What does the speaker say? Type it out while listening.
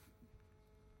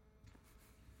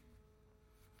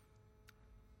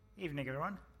Evening,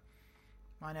 everyone.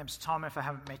 My name's Tom. If I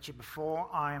haven't met you before,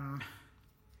 I'm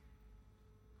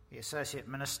the Associate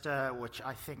Minister, which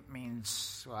I think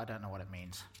means, well, I don't know what it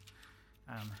means.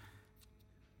 I'm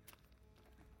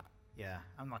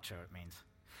not sure what it means.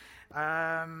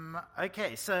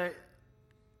 Okay, so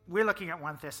we're looking at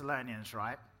 1 Thessalonians,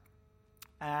 right?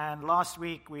 And last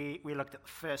week we looked at the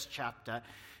first chapter,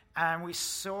 and we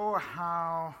saw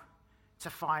how to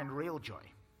find real joy.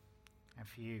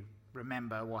 If you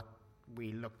remember what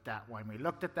we looked at when we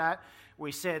looked at that, we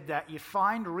said that you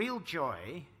find real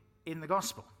joy in the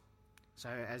gospel. So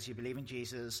as you believe in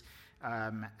Jesus,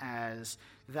 as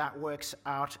that works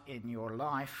out in your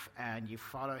life and you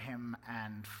follow him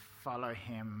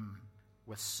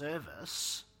with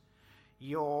service,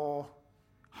 your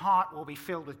heart will be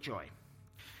filled with joy.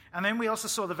 And then we also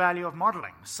saw the value of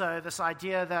modeling. So this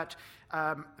idea that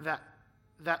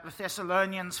that the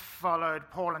Thessalonians followed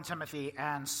Paul and Timothy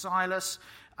and Silas,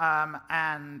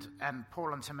 and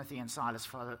Paul and Timothy and Silas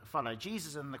followed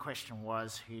Jesus, and the question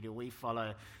was, who do we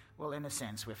follow? Well, in a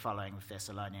sense, we're following the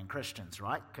Thessalonian Christians,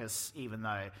 right? Because even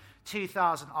though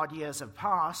 2,000 odd years have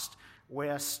passed,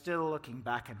 we're still looking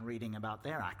back and reading about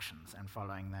their actions and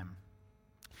following them.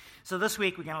 So this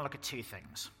week we're going to look at two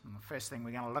things. And the first thing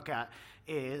we're going to look at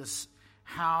is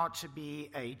how to be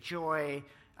a joy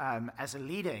as a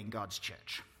leader in God's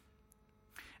church.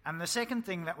 And the second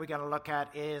thing that we're going to look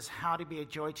at is how to be a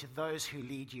joy to those who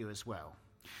lead you as well.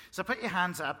 So put your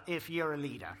hands up if you're a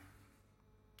leader.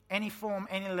 Any form,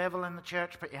 any level in the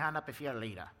church, put your hand up if you're a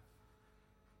leader.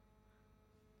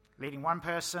 Leading one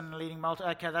person, leading multiple.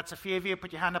 Okay, that's a few of you.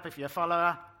 Put your hand up if you're a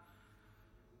follower.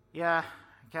 Yeah,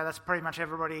 okay, that's pretty much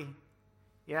everybody.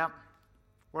 Yeah,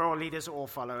 we're all leaders, all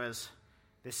followers.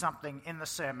 There's something in the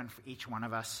sermon for each one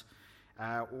of us.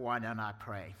 Why don't I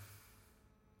pray?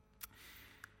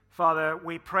 Father,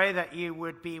 we pray that you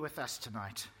would be with us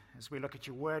tonight. As we look at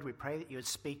your word, we pray that you would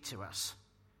speak to us.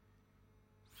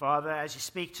 Father, as you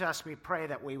speak to us, we pray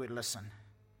that we would listen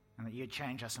and that you'd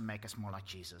change us and make us more like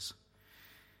Jesus.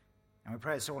 And we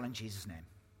pray this all in Jesus' name.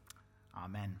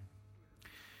 Amen.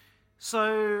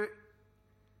 So,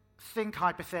 think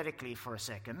hypothetically for a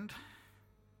second.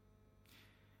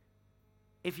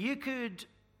 If you could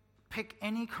pick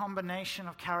any combination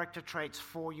of character traits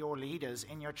for your leaders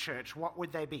in your church, what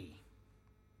would they be?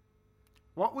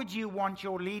 What would you want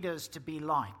your leaders to be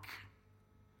like?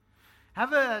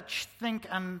 Have a think,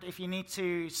 and if you need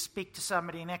to speak to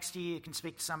somebody next to you, you can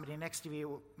speak to somebody next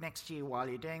to you while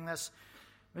you're doing this.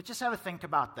 But just have a think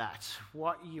about that,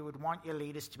 what you would want your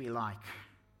leaders to be like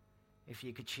if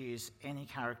you could choose any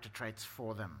character traits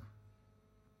for them.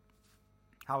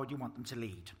 How would you want them to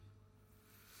lead?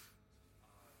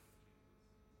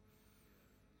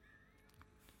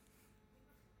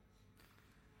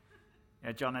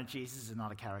 Yeah, John and Jesus is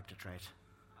not a character trait.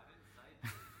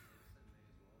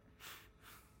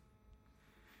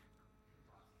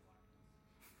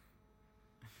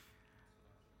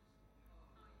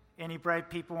 Any brave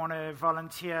people want to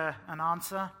volunteer an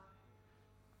answer?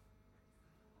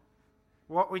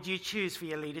 What would you choose for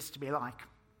your leaders to be like?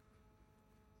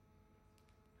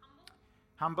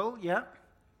 Humble, yeah.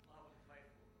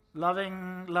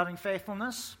 Loving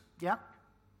faithfulness, yeah.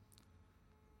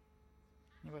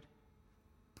 Anybody?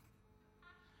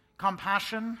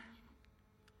 Compassion.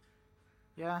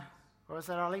 Yeah. What was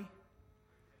that, Ollie?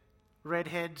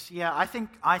 Redheads. Yeah, I think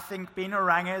being a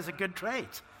ranger is a good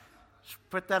trait. Just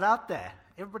put that out there.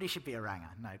 Everybody should be a ranger.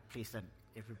 No, please don't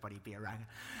everybody be a ranger.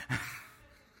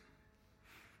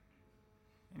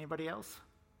 Anybody else?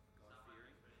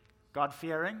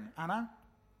 God-fearing. Anna?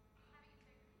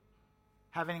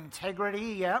 Having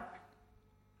integrity, yeah.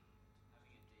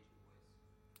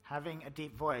 Having a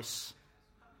deep voice.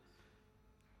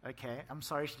 Okay, I'm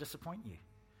sorry to disappoint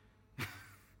you.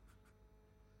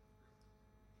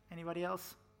 Anybody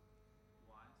else?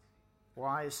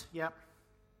 Wise, yep.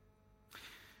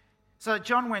 So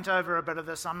John went over a bit of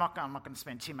this. I'm not going to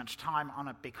spend too much time on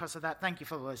it because of that. Thank you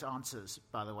for those answers,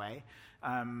 by the way.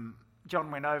 John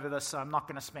went over this, so I'm not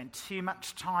going to spend too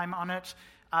much time on it.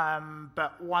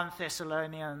 But 1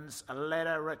 Thessalonians, a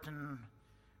letter written,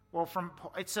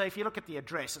 so if you look at the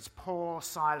address, it's Paul,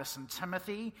 Silas, and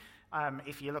Timothy.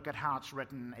 If you look at how it's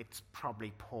written, it's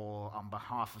probably Paul on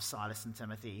behalf of Silas and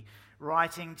Timothy,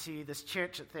 writing to this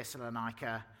church at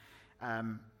Thessalonica.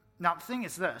 Now, the thing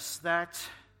is this, that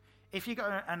if you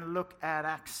go and look at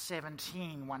Acts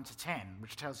 17, 1-10,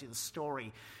 which tells you the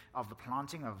story of the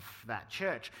planting of that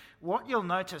church, what you'll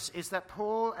notice is that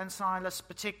Paul and Silas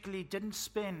particularly didn't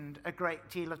spend a great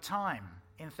deal of time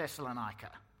in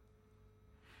Thessalonica.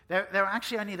 They were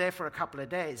actually only there for a couple of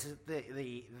days.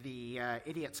 The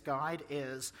Idiot's Guide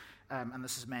is, and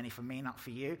this is mainly for me, not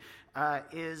for you,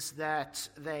 is that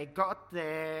they got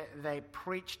there, they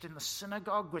preached in the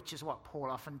synagogue, which is what Paul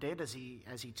often did as he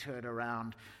toured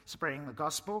around spreading the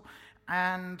gospel.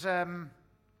 And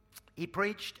he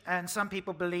preached, and some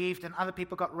people believed, and other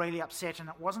people got really upset, and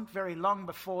it wasn't very long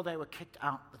before they were kicked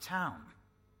out the town.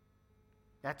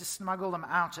 They had to smuggle them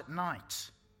out at night.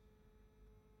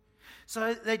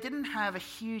 So they didn't have a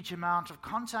huge amount of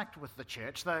contact with the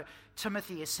church, though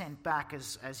Timothy is sent back,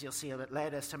 as you'll see a bit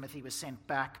later. Timothy was sent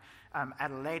back at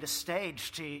a later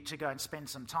stage to go and spend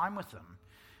some time with them.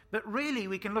 But really,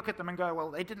 we can look at them and go,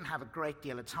 well, they didn't have a great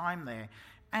deal of time there.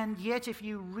 And yet, if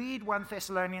you read 1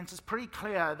 Thessalonians, it's pretty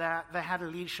clear that they had a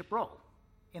leadership role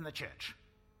in the church.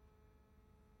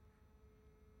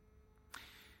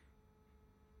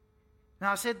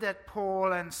 Now, I said that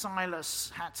Paul and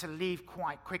Silas had to leave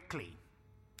quite quickly.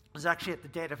 It was actually at the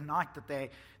dead of night that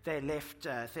they left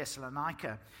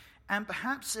Thessalonica. And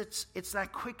perhaps it's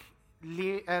that quick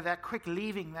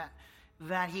leaving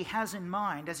that he has in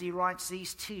mind as he writes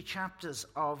these 2 chapters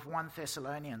of 1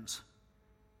 Thessalonians.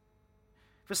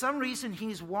 For some reason,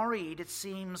 he's worried, it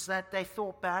seems, that they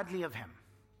thought badly of him.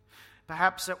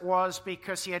 Perhaps it was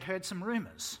because he had heard some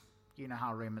rumors. You know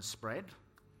how rumors spread.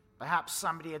 Perhaps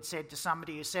somebody had said to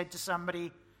somebody who said to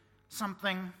somebody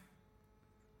something,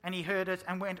 and he heard it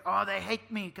and went, oh, they hate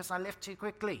me because I left too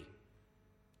quickly.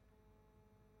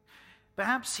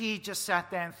 Perhaps he just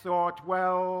sat there and thought,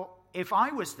 well, if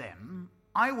I was them,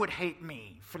 I would hate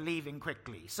me for leaving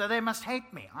quickly, so they must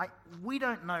hate me. We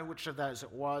don't know which of those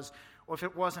it was, or if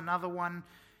it was another one.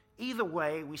 Either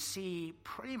way, we see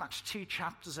pretty much 2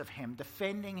 chapters of him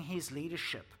defending his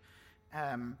leadership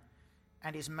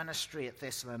and his ministry at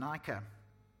Thessalonica.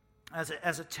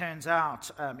 As it turns out,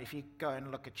 if you go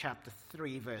and look at chapter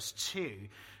 3, verse 2,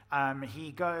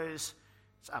 he goes,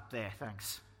 it's up there,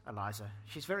 thanks, Eliza.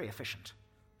 She's very efficient.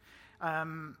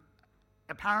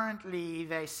 Apparently,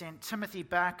 they sent Timothy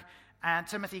back, and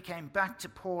Timothy came back to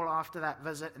Paul after that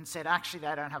visit and said, actually,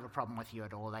 they don't have a problem with you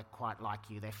at all. They quite like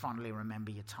you. They fondly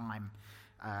remember your time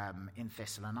in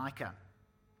Thessalonica.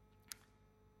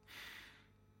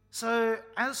 So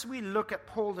as we look at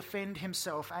Paul defend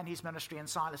himself and his ministry and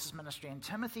Silas's ministry and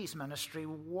Timothy's ministry,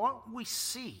 what we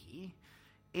see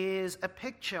is a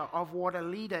picture of what a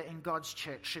leader in God's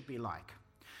church should be like.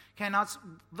 Okay, now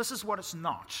this is what it's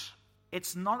not.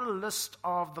 It's not a list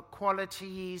of the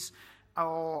qualities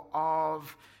or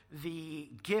of the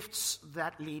gifts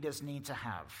that leaders need to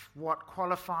have, what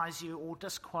qualifies you or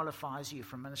disqualifies you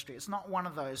from ministry. It's not one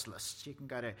of those lists. You can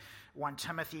go to 1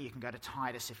 Timothy, you can go to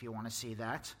Titus if you want to see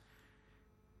that.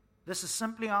 This is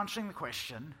simply answering the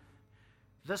question,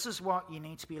 this is what you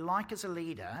need to be like as a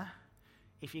leader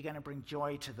if you're going to bring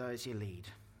joy to those you lead.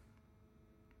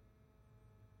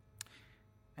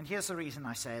 And here's the reason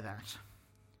I say that.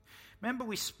 Remember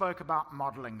we spoke about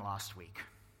modeling last week.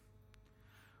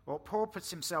 Well, Paul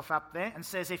puts himself up there and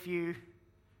says, if you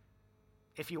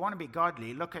want to be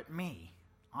godly, look at me.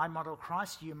 I model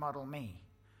Christ, you model me.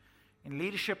 In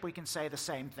leadership, we can say the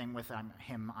same thing with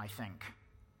him, I think.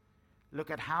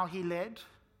 Look at how he led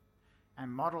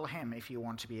and model him if you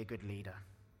want to be a good leader.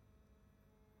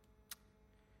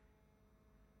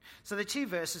 So there are 2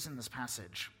 verses in this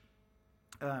passage,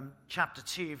 chapter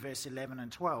 2, verse 11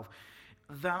 and 12,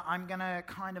 that I'm going to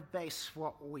kind of base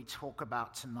what we talk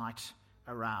about tonight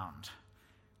around.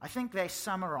 I think they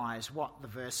summarize what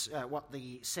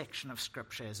the section of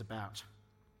Scripture is about.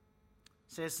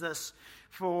 It says this,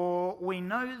 for we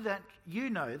know that you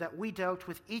know that we dealt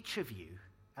with each of you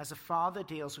as a father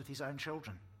deals with his own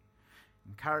children,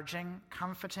 encouraging,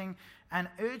 comforting, and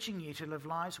urging you to live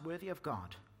lives worthy of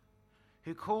God,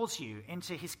 who calls you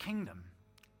into his kingdom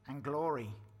and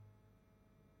glory.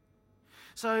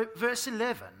 So verse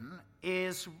 11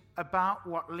 is about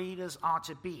what leaders are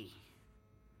to be.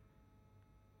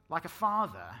 Like a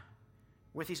father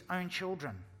with his own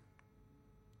children.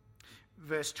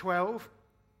 Verse 12,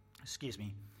 excuse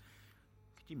me,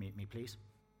 could you mute me, please?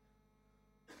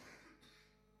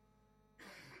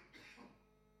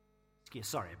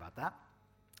 Sorry about that.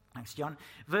 Thanks, John.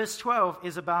 Verse 12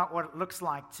 is about what it looks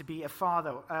like to be a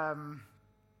father,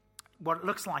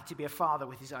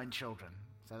 with his own children.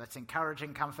 So that's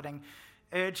encouraging, comforting,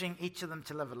 urging each of them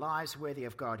to live lives worthy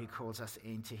of God who calls us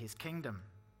into his kingdom.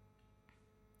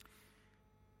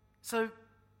 So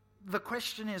the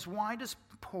question is, why does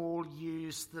Paul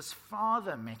use this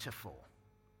father metaphor?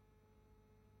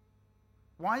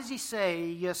 Why does he say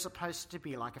you're supposed to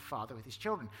be like a father with his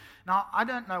children? Now, I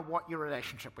don't know what your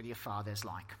relationship with your father is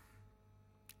like.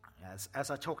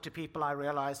 As I talk to people, I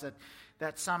realize that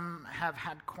that some have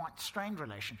had quite strained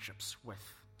relationships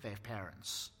with their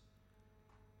parents.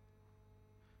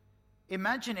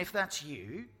 Imagine if that's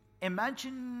you,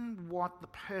 imagine what the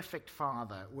perfect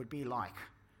father would be like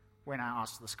when I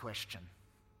ask this question.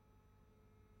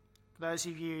 For those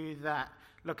of you that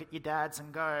look at your dads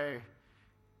and go,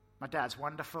 my dad's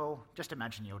wonderful, just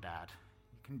imagine your dad.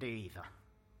 You can do either.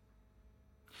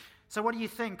 So what do you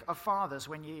think of fathers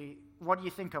what do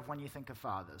you think of when you think of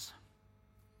fathers?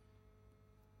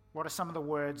 What are some of the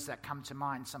words that come to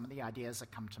mind, some of the ideas that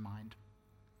come to mind?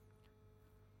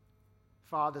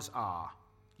 Fathers are.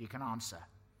 You can answer.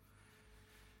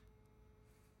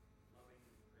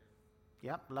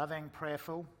 Yep, loving,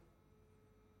 prayerful.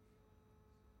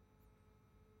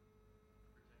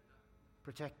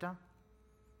 Protector.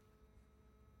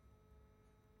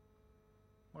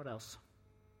 What else?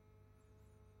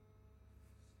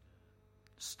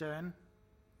 Stern.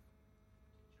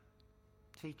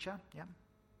 Teacher, yeah.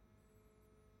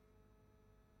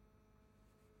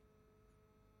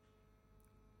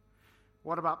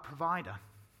 What about provider?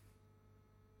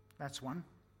 That's one.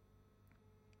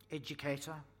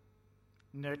 Educator.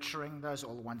 Nurturing, those are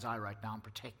all the ones I wrote down.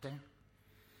 Protecting.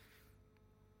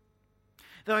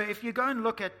 Though if you go and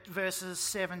look at verses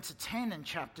 7 to 10 in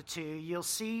chapter 2, you'll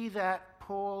see that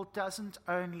Paul doesn't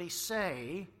only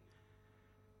say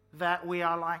that we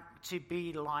are like to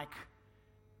be like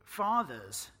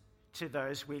fathers to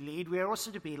those we lead, we are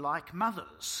also to be like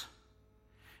mothers,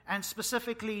 and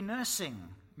specifically nursing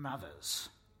mothers.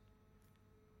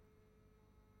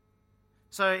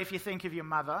 So if you think of your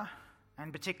mother,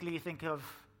 and particularly you think of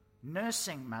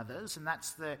nursing mothers, and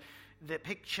that's the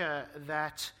picture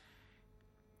that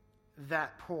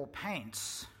Paul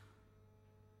paints.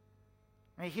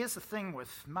 I mean, here's the thing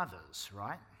with mothers,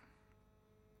 right?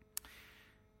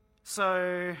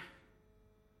 So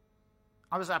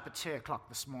I was up at 2 o'clock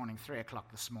this morning, 3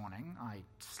 o'clock this morning. I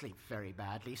sleep very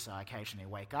badly, so I occasionally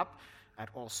wake up at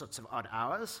all sorts of odd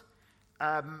hours.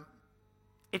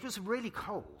 It was really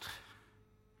cold.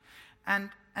 And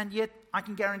yet I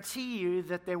can guarantee you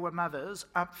that there were mothers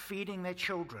up feeding their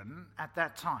children at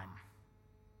that time.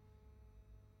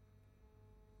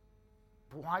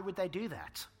 Why would they do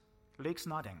that? Luke's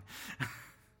nodding.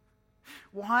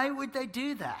 Why would they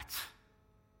do that?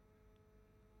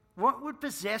 What would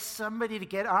possess somebody to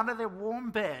get out of their warm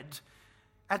bed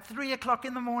at 3 o'clock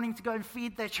in the morning to go and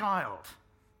feed their child?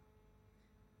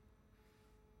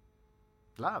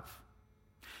 Love.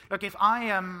 Look, if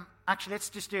actually, let's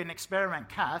just do an experiment,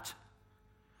 Kat.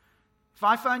 If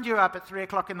I phoned you up at 3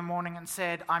 o'clock in the morning and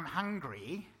said, I'm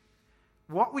hungry,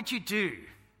 what would you do?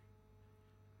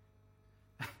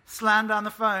 Slam down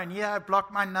the phone. Yeah,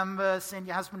 block my number, send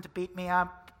your husband to beat me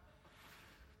up.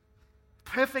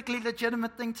 Perfectly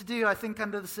legitimate thing to do, I think,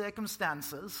 under the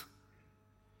circumstances.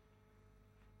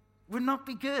 Would not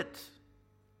be good.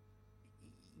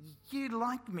 You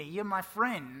like me, you're my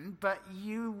friend, but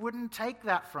you wouldn't take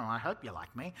that from me. I hope you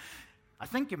like me. I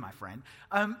think you're my friend.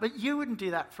 But you wouldn't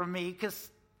do that from me because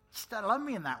you don't love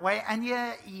me in that way. And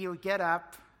yeah, you would get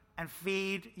up and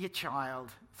feed your child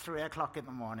 3 o'clock in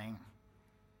the morning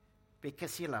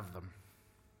because you love them.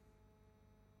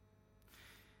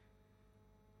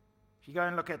 If you go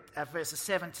and look at verses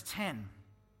 7 to 10,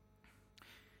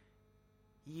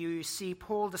 you see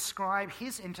Paul describe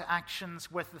his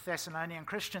interactions with the Thessalonian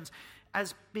Christians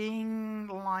as being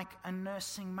like a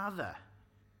nursing mother.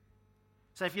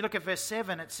 So if you look at verse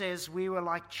 7, it says, we were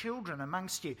like children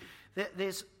amongst you.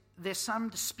 There's some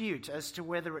dispute as to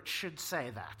whether it should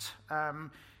say that.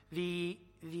 The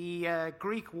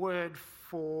Greek word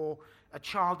for a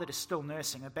child that is still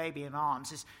nursing, a baby in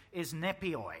arms, is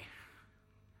nepioi.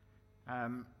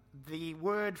 The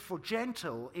word for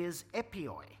gentle is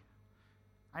epioi.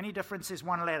 Only difference is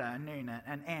one letter, a nun,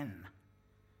 an N.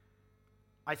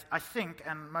 I think,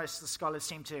 and most of the scholars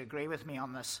seem to agree with me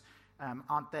on this,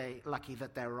 aren't they lucky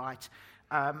that they're right,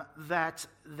 that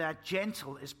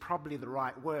gentle is probably the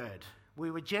right word. We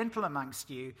were gentle amongst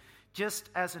you, just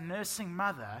as a nursing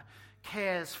mother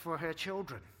cares for her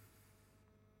children.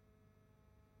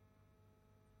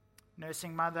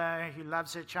 Nursing mother who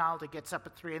loves her child, who gets up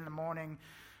at 3 in the morning,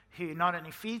 who not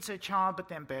only feeds her child, but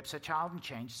then burps her child and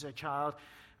changes her child.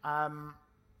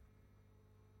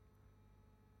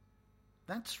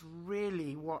 That's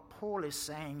really what Paul is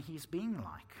saying he's being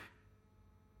like.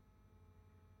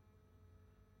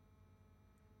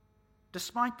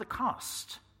 Despite the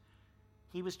cost,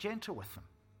 he was gentle with them,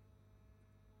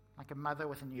 like a mother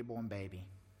with a newborn baby.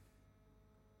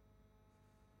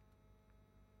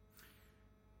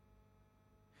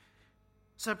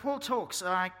 So Paul talks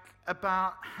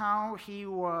about how he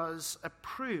was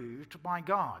approved by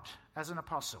God as an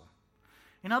apostle.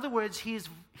 In other words,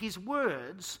 his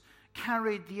words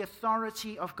carried the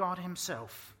authority of God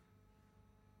himself.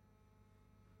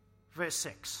 Verse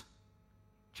 6,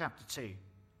 chapter 2.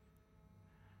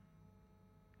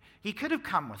 He could have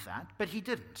come with that, but he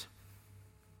didn't.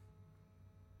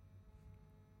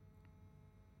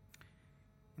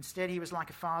 Instead, he was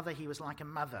like a father, he was like a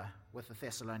mother with the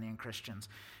Thessalonian Christians.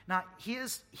 Now,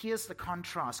 here's the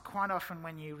contrast. Quite often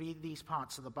when you read these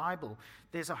parts of the Bible,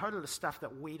 there's a whole lot of stuff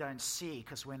that we don't see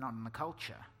because we're not in the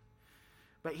culture.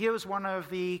 But here was one of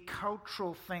the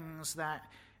cultural things that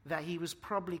he was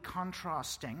probably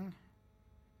contrasting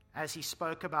as he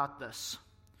spoke about this.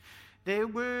 There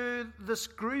were this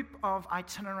group of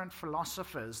itinerant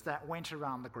philosophers that went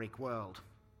around the Greek world.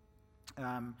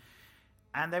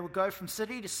 And they would go from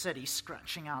city to city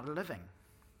scratching out a living.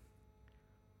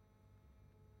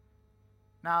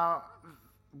 Now,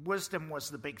 wisdom was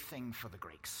the big thing for the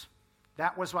Greeks.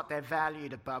 That was what they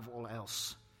valued above all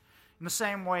else. In the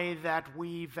same way that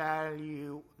we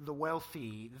value the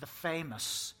wealthy, the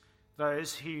famous,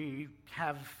 those who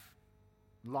have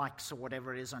likes or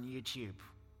whatever it is on YouTube.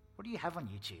 What do you have on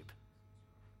YouTube?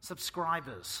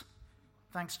 Subscribers.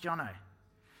 Thanks, Jono.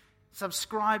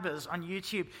 Subscribers on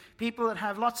YouTube. People that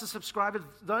have lots of subscribers,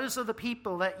 those are the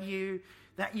people that you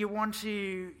want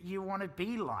to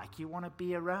be like, you want to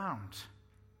be around.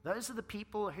 Those are the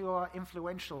people who are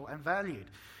influential and valued.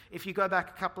 If you go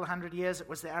back a couple of hundred years, it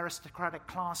was the aristocratic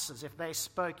classes. If they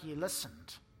spoke, you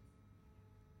listened.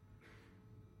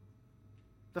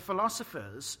 The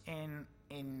philosophers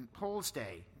in Paul's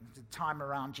day, the time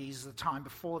around Jesus, the time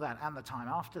before that, and the time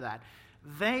after that,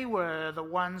 they were the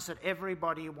ones that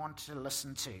everybody wanted to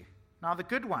listen to. Now, the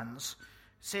good ones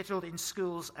settled in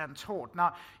schools and taught.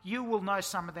 Now, you will know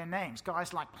some of their names,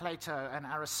 guys like Plato and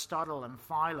Aristotle and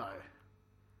Philo.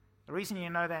 The reason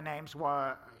you know their names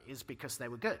is because they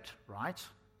were good, right?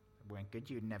 If they weren't good,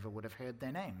 you never would have heard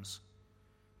their names.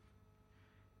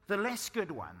 The less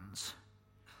good ones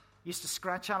used to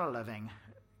scratch out a living,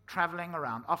 traveling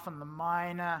around, often the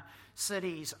minor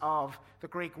cities of the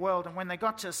Greek world. And when they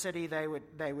got to a city, they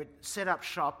would set up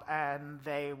shop and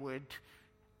they would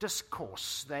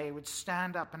discourse. They would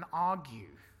stand up and argue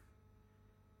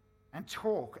and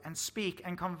talk and speak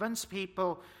and convince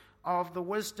people of the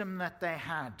wisdom that they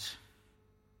had.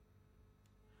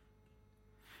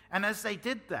 And as they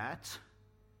did that,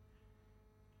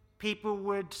 people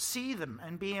would see them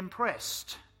and be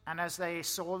impressed. And as they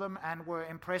saw them and were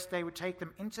impressed, they would take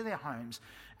them into their homes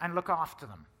and look after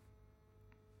them.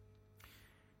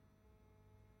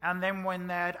 And then when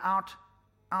they had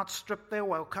outstripped their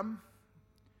welcome,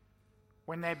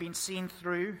 when they'd been seen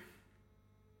through,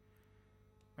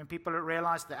 when people had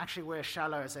realized they actually were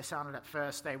shallow as they sounded at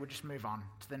first, they would just move on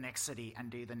to the next city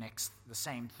and do the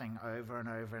same thing over and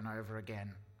over and over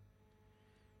again.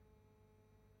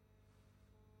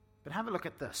 But have a look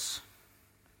at this.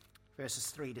 Verses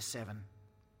 3 to 7.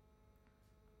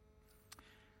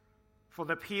 For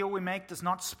the appeal we make does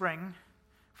not spring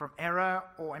from error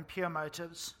or impure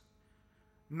motives,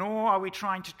 nor are we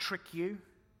trying to trick you.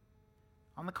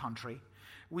 On the contrary,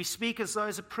 we speak as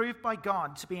those approved by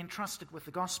God to be entrusted with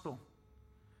the gospel.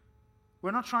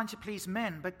 We're not trying to please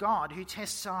men, but God who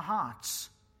tests our hearts.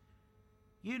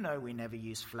 You know we never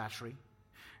used flattery,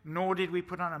 nor did we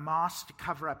put on a mask to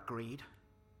cover up greed.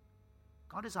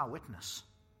 God is our witness.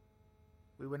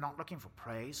 We were not looking for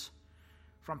praise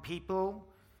from people,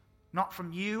 not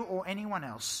from you or anyone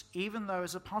else, even though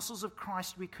as apostles of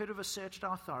Christ we could have asserted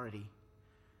our authority.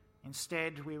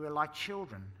 Instead, we were like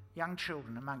children, young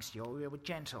children amongst you, or we were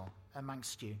gentle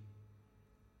amongst you.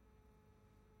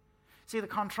 See the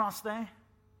contrast there?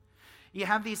 You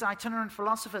have these itinerant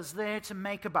philosophers there to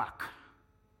make a buck.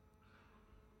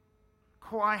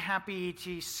 Quite happy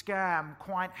to scam,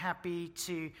 quite happy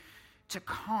to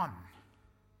con.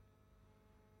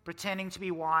 Pretending to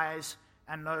be wise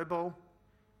and noble.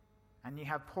 And you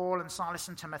have Paul and Silas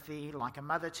and Timothy like a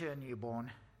mother to a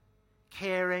newborn,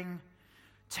 caring,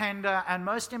 tender, and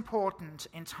most important,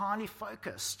 entirely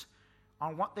focused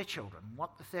on what their children,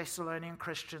 what the Thessalonian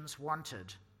Christians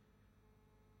wanted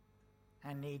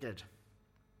and needed.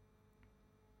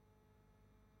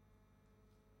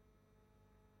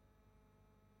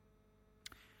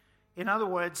 In other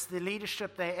words, the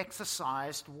leadership they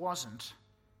exercised wasn't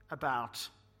about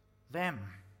them.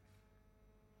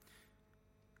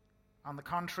 On the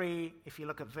contrary, if you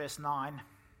look at verse 9,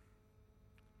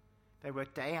 they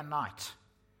worked day and night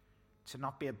to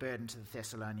not be a burden to the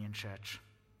Thessalonian church.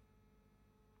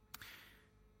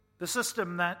 The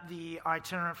system that the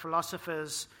itinerant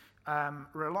philosophers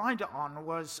relied on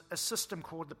was a system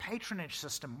called the patronage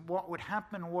system. What would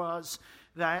happen was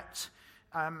that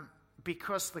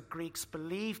because the Greeks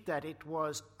believed that it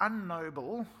was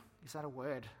unnoble. Is that a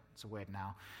word? It's a word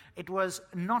now. It was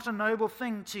not a noble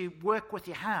thing to work with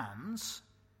your hands.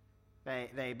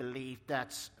 They believed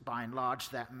that, by and large,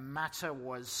 that matter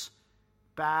was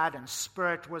bad and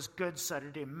spirit was good, so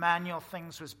to do manual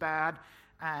things was bad,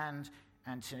 and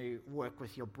to work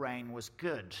with your brain was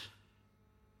good.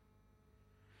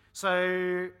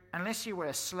 So, unless you were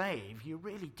a slave, you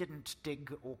really didn't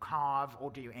dig or carve or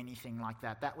do anything like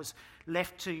that. That was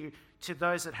left to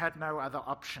those that had no other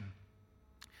option.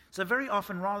 So very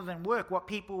often, rather than work, what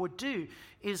people would do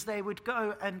is they would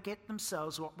go and get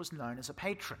themselves what was known as a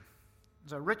patron. It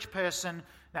was a rich person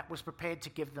that was prepared to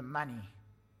give them money.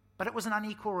 But it was an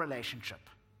unequal relationship.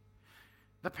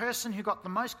 The person who got the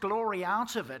most glory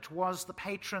out of it was the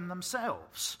patron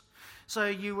themselves. So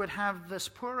you would have this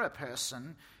poorer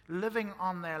person living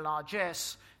on their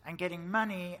largesse and getting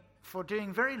money for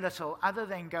doing very little other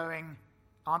than going,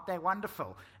 aren't they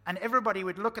wonderful? And everybody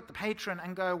would look at the patron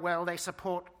and go, well, they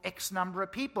support X number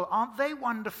of people. Aren't they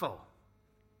wonderful?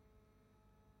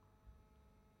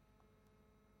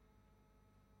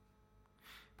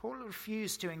 Paul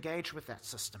refused to engage with that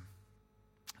system.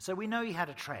 So we know he had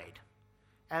a trade,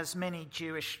 as many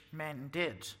Jewish men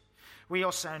did. We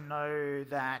also know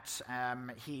that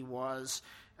he was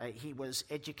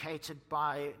educated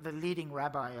by the leading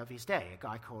rabbi of his day, a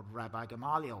guy called Rabbi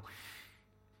Gamaliel.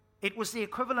 It was the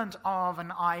equivalent of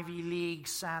an Ivy League,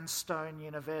 Sandstone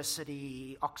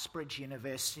University, Oxbridge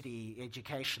University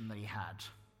education that he had.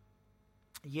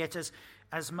 Yet,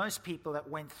 as most people that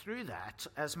went through that,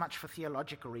 as much for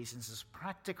theological reasons as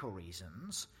practical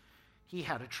reasons, he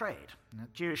had a trade. Now,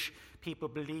 Jewish people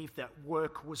believed that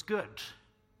work was good.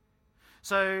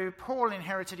 So Paul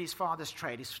inherited his father's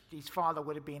trade. His father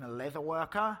would have been a leather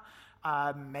worker,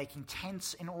 making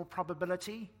tents in all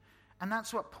probability, and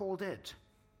that's what Paul did.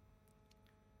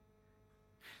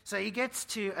 So he gets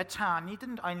to a town. He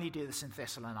didn't only do this in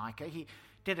Thessalonica. He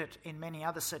did it in many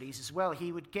other cities as well.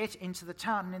 He would get into the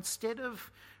town, and instead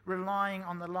of relying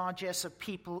on the largesse of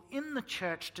people in the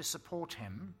church to support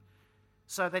him,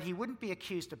 so that he wouldn't be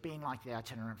accused of being like the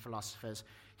itinerant philosophers,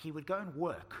 he would go and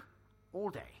work all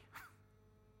day.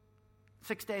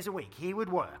 6 days a week, he would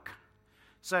work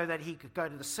so that he could go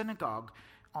to the synagogue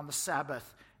on the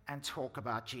Sabbath and talk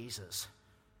about Jesus.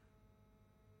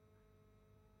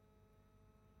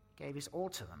 Gave his all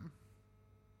to them,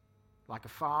 like a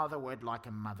father would, like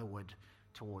a mother would,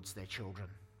 towards their children.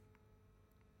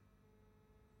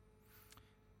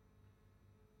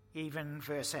 Even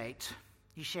verse 8,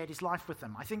 he shared his life with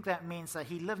them. I think that means that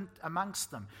he lived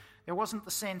amongst them. There wasn't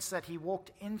the sense that he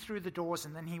walked in through the doors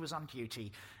and then he was on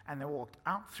duty, and then walked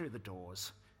out through the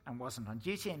doors and wasn't on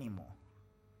duty anymore.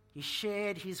 He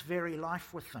shared his very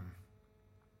life with them.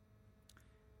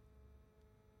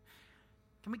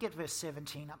 Can we get verse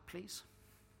 17 up, please?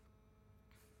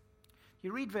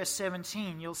 You read verse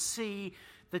 17, you'll see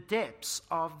the depths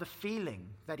of the feeling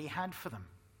that he had for them.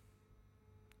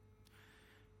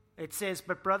 It says,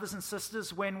 "But brothers and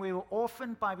sisters, when we were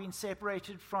orphaned by being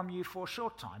separated from you for a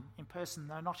short time, in person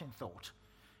though not in thought,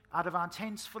 out of our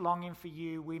intense longing for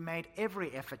you, we made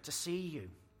every effort to see you."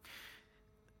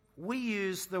 We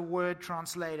use the word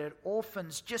translated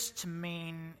orphans just to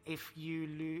mean if you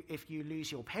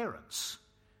lose your parents.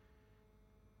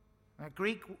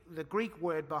 The Greek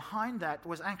word behind that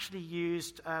was actually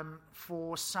used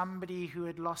for somebody who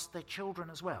had lost their children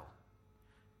as well.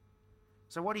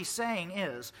 So what he's saying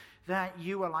is that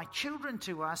you were like children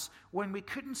to us. When we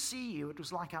couldn't see you, it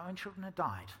was like our own children had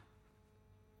died.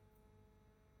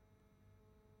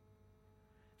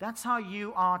 That's how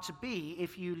you are to be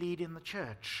if you lead in the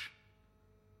church.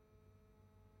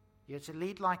 You're to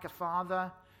lead like a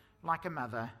father, like a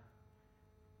mother,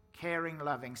 caring,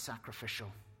 loving,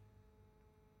 sacrificial.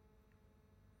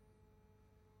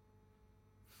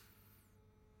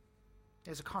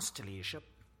 There's a cost to leadership.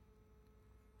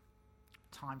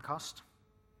 Time cost.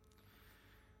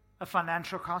 A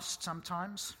financial cost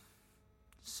sometimes.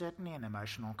 Certainly an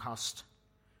emotional cost.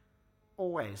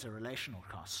 Always a relational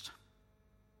cost.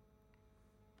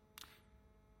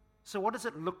 So what does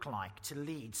it look like to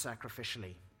lead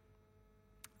sacrificially?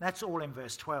 That's all in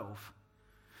verse 12.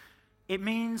 It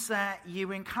means that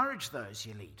you encourage those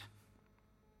you lead.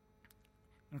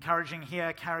 Encouraging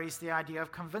here carries the idea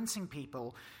of convincing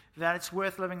people that it's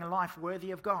worth living a life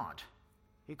worthy of God,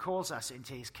 who calls us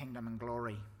into his kingdom and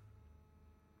glory.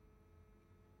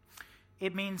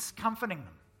 It means comforting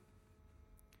them,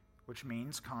 which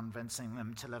means convincing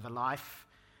them to live a life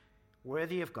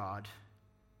worthy of God,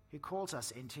 who calls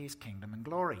us into his kingdom and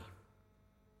glory.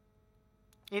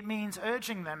 It means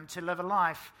urging them to live a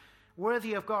life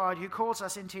worthy of God, who calls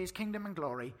us into his kingdom and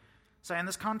glory, So in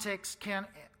this context,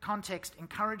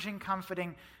 encouraging,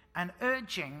 comforting, and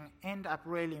urging end up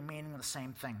really meaning the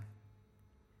same thing.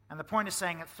 And the point of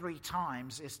saying it 3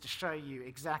 times is to show you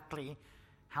exactly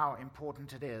how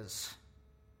important it is.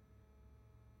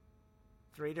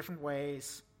 3 different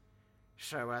ways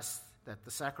show us that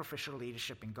the sacrificial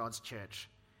leadership in God's church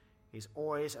is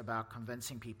always about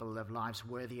convincing people to live lives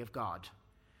worthy of God,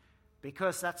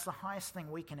 because that's the highest thing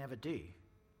we can ever do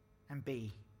and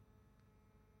be.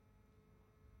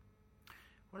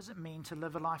 What does it mean to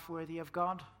live a life worthy of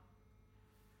God?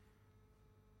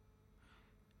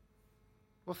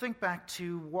 Well, think back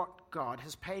to what God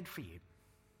has paid for you.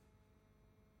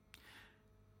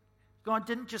 God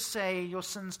didn't just say, your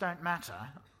sins don't matter,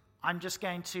 I'm just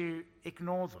going to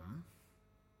ignore them.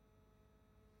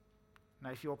 Now,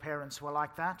 if your parents were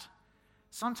like that,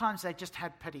 sometimes they just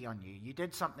had pity on you. You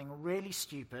did something really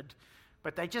stupid,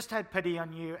 but they just had pity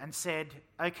on you and said,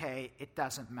 okay, it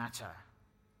doesn't matter.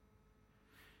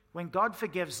 When God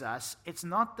forgives us, it's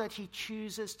not that he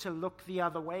chooses to look the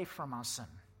other way from our sin.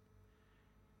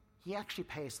 He actually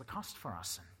pays the cost for our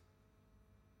sin.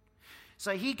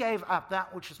 So he gave up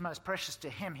that which was most precious to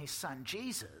him, his son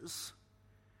Jesus,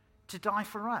 to die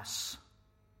for us,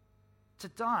 to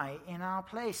die in our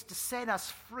place, to set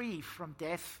us free from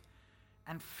death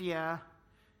and fear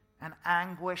and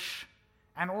anguish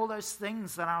and all those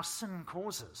things that our sin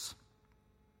causes.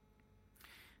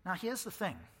 Now here's the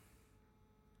thing.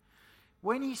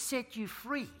 When he set you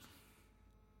free,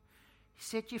 he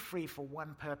set you free for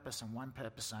one purpose and one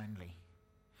purpose only.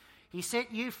 He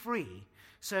set you free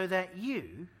so that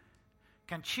you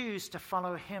can choose to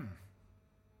follow him.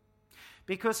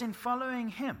 Because in following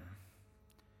him,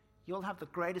 you'll have the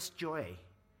greatest joy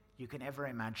you can ever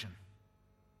imagine.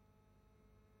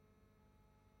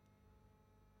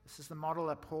 This is the model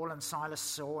that Paul and Silas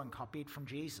saw and copied from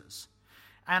Jesus.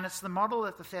 And it's the model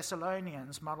that the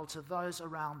Thessalonians model to those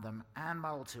around them and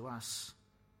model to us.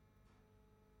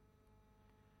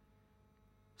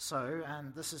 So,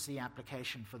 and this is the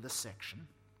application for this section.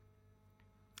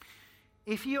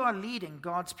 If you are leading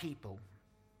God's people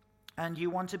and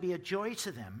you want to be a joy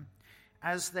to them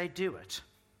as they do it,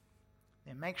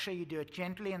 then make sure you do it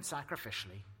gently and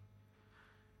sacrificially.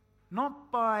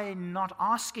 Not by not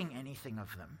asking anything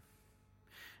of them,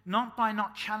 not by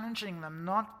not challenging them,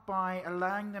 not by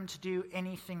allowing them to do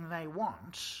anything they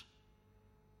want,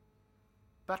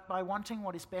 but by wanting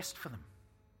what is best for them,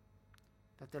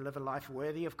 that they live a life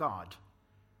worthy of God,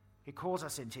 who calls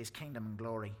us into his kingdom and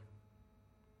glory.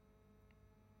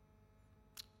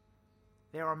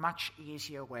 There are much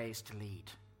easier ways to lead.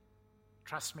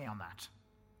 Trust me on that.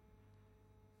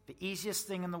 The easiest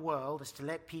thing in the world is to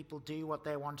let people do what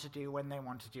they want to do, when they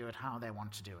want to do it, how they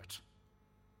want to do it.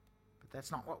 But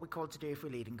that's not what we're called to do if we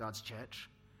lead in God's church.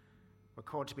 We're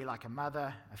called to be like a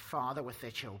mother, a father with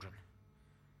their children,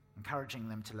 encouraging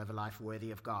them to live a life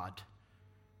worthy of God,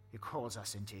 who calls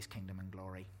us into his kingdom and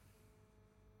glory.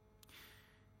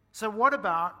 So what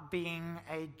about being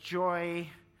a joy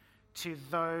to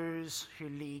those who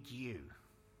lead you?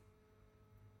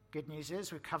 Good news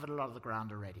is we've covered a lot of the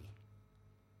ground already.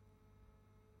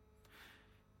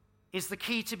 Is the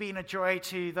key to being a joy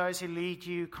to those who lead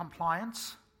you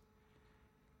compliance?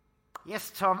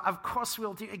 Yes, Tom, of course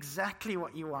we'll do exactly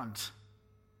what you want.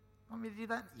 Want me to do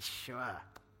that? Sure.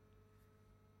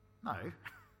 No.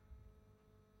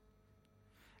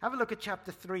 Have a look at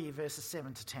chapter 3, verses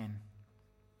 7 to 10.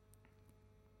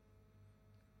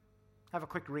 Have a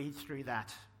quick read through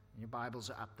that. Your Bibles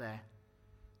are up there.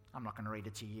 I'm not going to read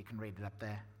it to you. You can read it up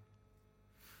there.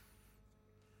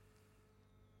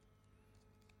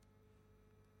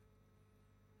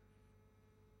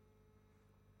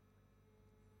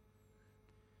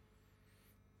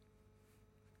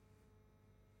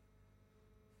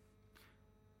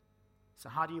 So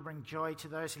how do you bring joy to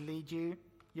those who lead you?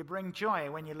 You bring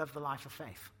joy when you live the life of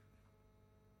faith.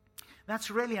 That's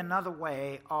really another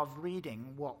way of reading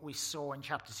what we saw in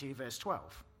chapter 2, verse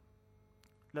 12.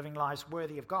 Living lives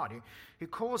worthy of God, who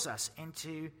calls us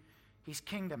into his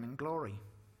kingdom and glory.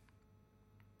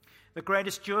 The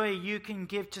greatest joy you can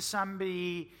give to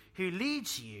somebody who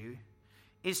leads you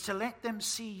is to let them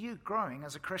see you growing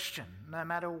as a Christian, no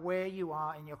matter where you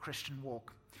are in your Christian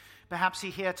walk. Perhaps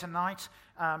you're here tonight.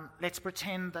 Let's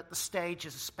pretend that the stage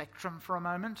is a spectrum for a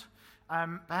moment.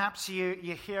 Perhaps you're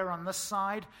here on this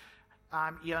side.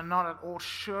 You're not at all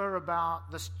sure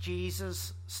about this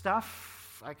Jesus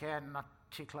stuff. Okay, I'm not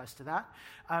too close to that.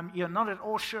 You're not at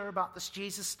all sure about this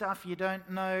Jesus stuff. You don't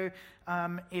know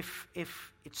if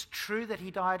it's true that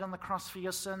he died on the cross for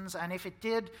your sins. And if it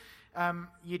did,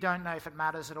 you don't know if it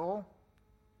matters at all.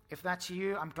 If that's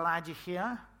you, I'm glad you're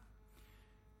here.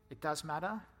 It does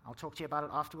matter. I'll talk to you about it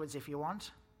afterwards if you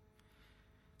want.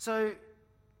 So,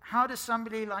 how does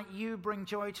somebody like you bring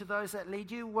joy to those that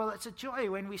lead you? Well, it's a joy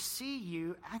when we see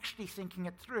you actually thinking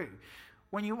it through.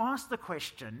 When you ask the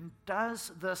question,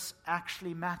 does this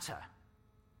actually matter?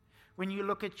 When you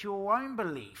look at your own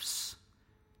beliefs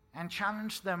and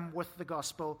challenge them with the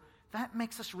gospel, that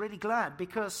makes us really glad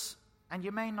because, and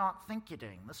you may not think you're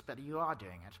doing this, but you are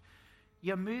doing it,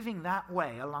 you're moving that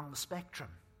way along the spectrum.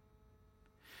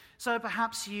 So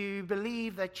perhaps you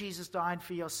believe that Jesus died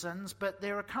for your sins, but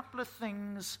there are a couple of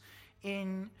things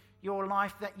in your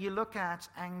life that you look at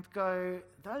and go,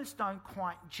 those don't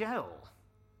quite gel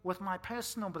with my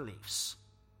personal beliefs.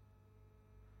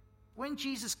 When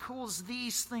Jesus calls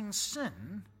these things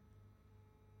sin,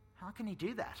 how can he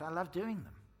do that? I love doing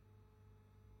them.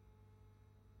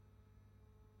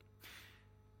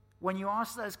 When you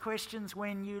ask those questions,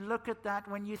 when you look at that,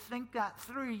 when you think that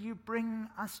through, you bring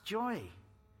us joy.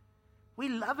 We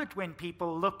love it when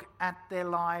people look at their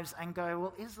lives and go,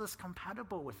 well, is this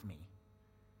compatible with me?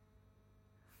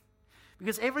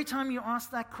 Because every time you ask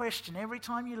that question, every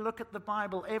time you look at the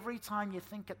Bible, every time you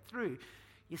think it through,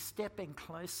 you're stepping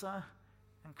closer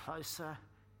and closer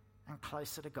and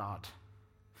closer to God.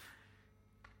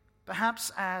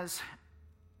 Perhaps as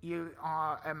you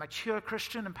are a mature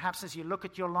Christian, and perhaps as you look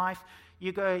at your life,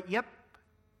 you go, yep,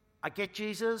 I get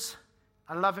Jesus.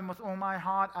 I love him with all my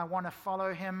heart. I want to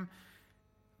follow him.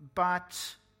 But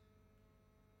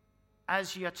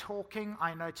as you're talking,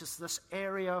 I notice this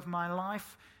area of my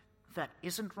life that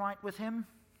isn't right with him.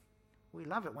 We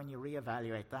love it when you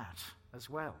reevaluate that as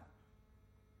well.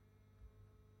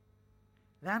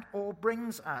 That all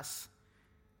brings us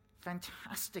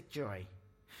fantastic joy.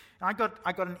 I got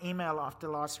an email after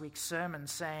last week's sermon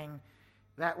saying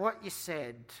that what you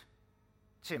said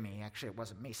to me, actually it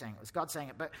wasn't me saying it, it was God saying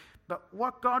it, but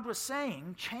what God was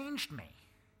saying changed me.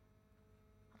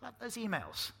 I love those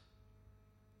emails.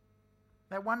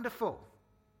 They're wonderful.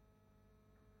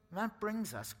 And that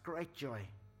brings us great joy.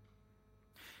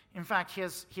 In fact,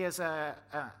 here's a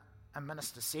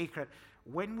minister's secret.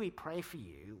 When we pray for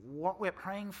you, what we're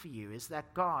praying for you is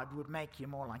that God would make you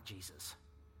more like Jesus.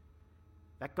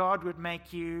 That God would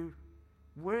make you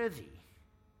worthy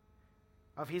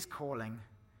of his calling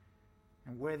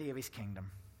and worthy of his kingdom.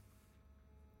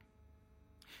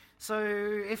 So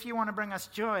if you want to bring us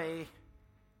joy,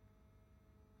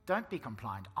 don't be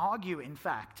compliant. Argue, in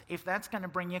fact. If that's going to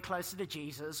bring you closer to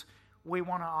Jesus, we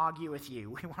want to argue with you.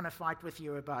 We want to fight with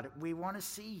you about it. We want to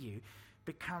see you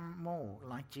become more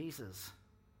like Jesus.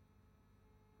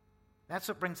 That's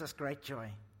what brings us great joy.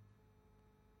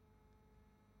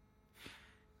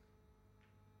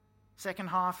 Second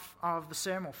half of the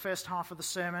sermon, or first half of the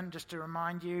sermon, just to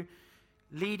remind you,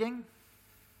 leading.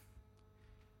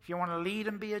 If you want to lead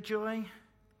and be a joy,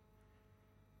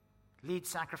 lead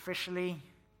sacrificially,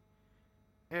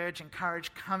 urge,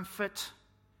 encourage, comfort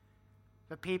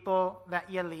the people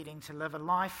that you're leading to live a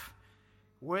life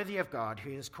worthy of God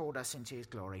who has called us into his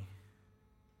glory.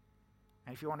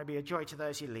 And if you want to be a joy to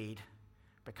those you lead,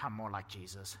 become more like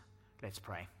Jesus. Let's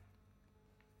pray.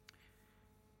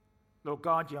 Lord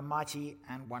God, you're mighty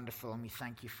and wonderful, and we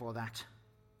thank you for that.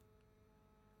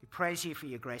 We praise you for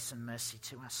your grace and mercy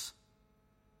to us.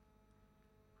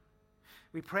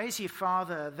 We praise you,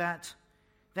 Father, that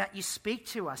you speak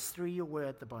to us through your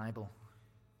word, the Bible.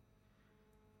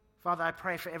 Father, I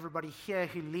pray for everybody here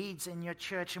who leads in your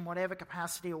church in whatever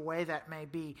capacity or way that may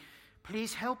be.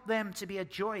 Please help them to be a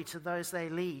joy to those they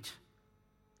lead.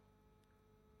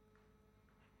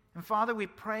 And Father,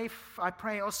 I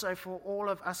pray also for all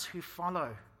of us who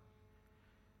follow.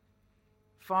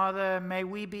 Father, may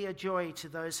we be a joy to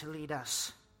those who lead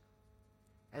us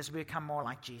as we become more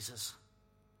like Jesus.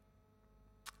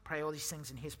 Pray all these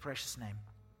things in his precious name.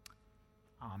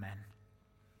 Amen.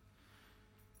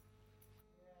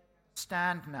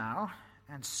 Stand now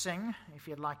and sing if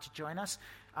you'd like to join us.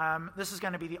 This is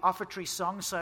going to be the offertory song. So